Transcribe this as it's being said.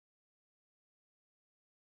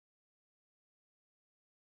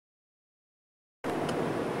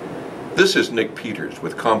This is Nick Peters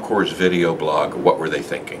with ComCore's video blog, What Were They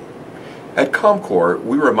Thinking? At ComCore,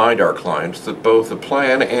 we remind our clients that both a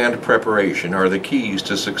plan and preparation are the keys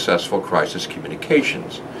to successful crisis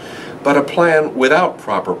communications. But a plan without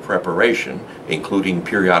proper preparation, including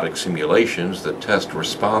periodic simulations that test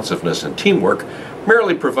responsiveness and teamwork,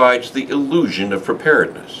 merely provides the illusion of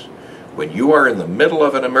preparedness. When you are in the middle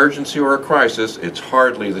of an emergency or a crisis, it's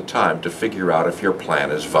hardly the time to figure out if your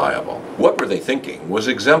plan is viable. What Were They Thinking was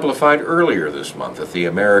exemplified earlier this month at the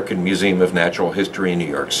American Museum of Natural History in New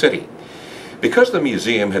York City. Because the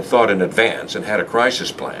museum had thought in advance and had a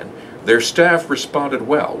crisis plan, their staff responded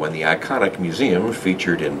well when the iconic museum,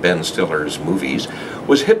 featured in Ben Stiller's movies,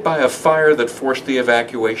 was hit by a fire that forced the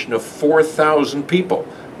evacuation of 4,000 people,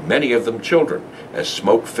 many of them children, as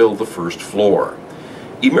smoke filled the first floor.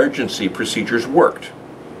 Emergency procedures worked.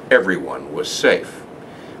 Everyone was safe.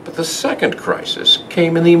 But the second crisis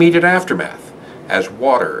came in the immediate aftermath, as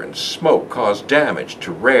water and smoke caused damage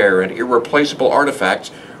to rare and irreplaceable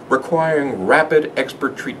artifacts, requiring rapid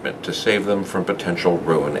expert treatment to save them from potential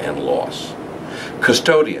ruin and loss.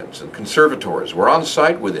 Custodians and conservators were on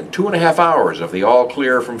site within 2.5 hours of the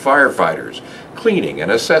all-clear from firefighters, cleaning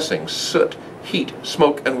and assessing soot, heat,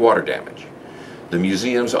 smoke, and water damage. The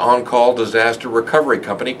museum's on-call disaster recovery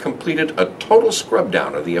company completed a total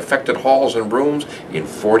scrub-down of the affected halls and rooms in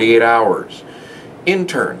 48 hours.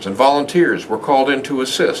 Interns and volunteers were called in to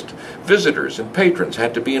assist. Visitors and patrons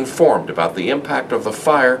had to be informed about the impact of the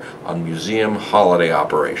fire on museum holiday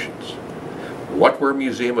operations. What were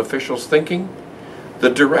museum officials thinking? The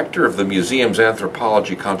director of the museum's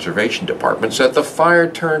Anthropology Conservation Department said the fire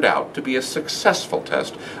turned out to be a successful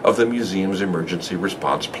test of the museum's emergency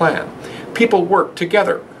response plan. People worked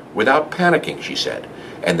together without panicking, she said,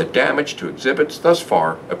 and the damage to exhibits thus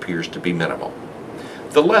far appears to be minimal.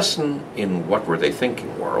 The lesson in What Were They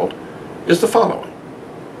Thinking world is the following.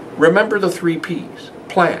 Remember the 3 Ps: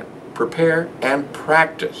 plan, prepare, and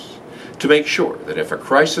practice, to make sure that if a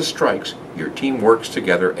crisis strikes, your team works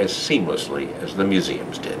together as seamlessly as the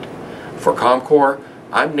museums did. For ComCore,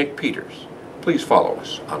 I'm Nick Peters. Please follow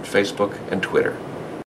us on Facebook and Twitter.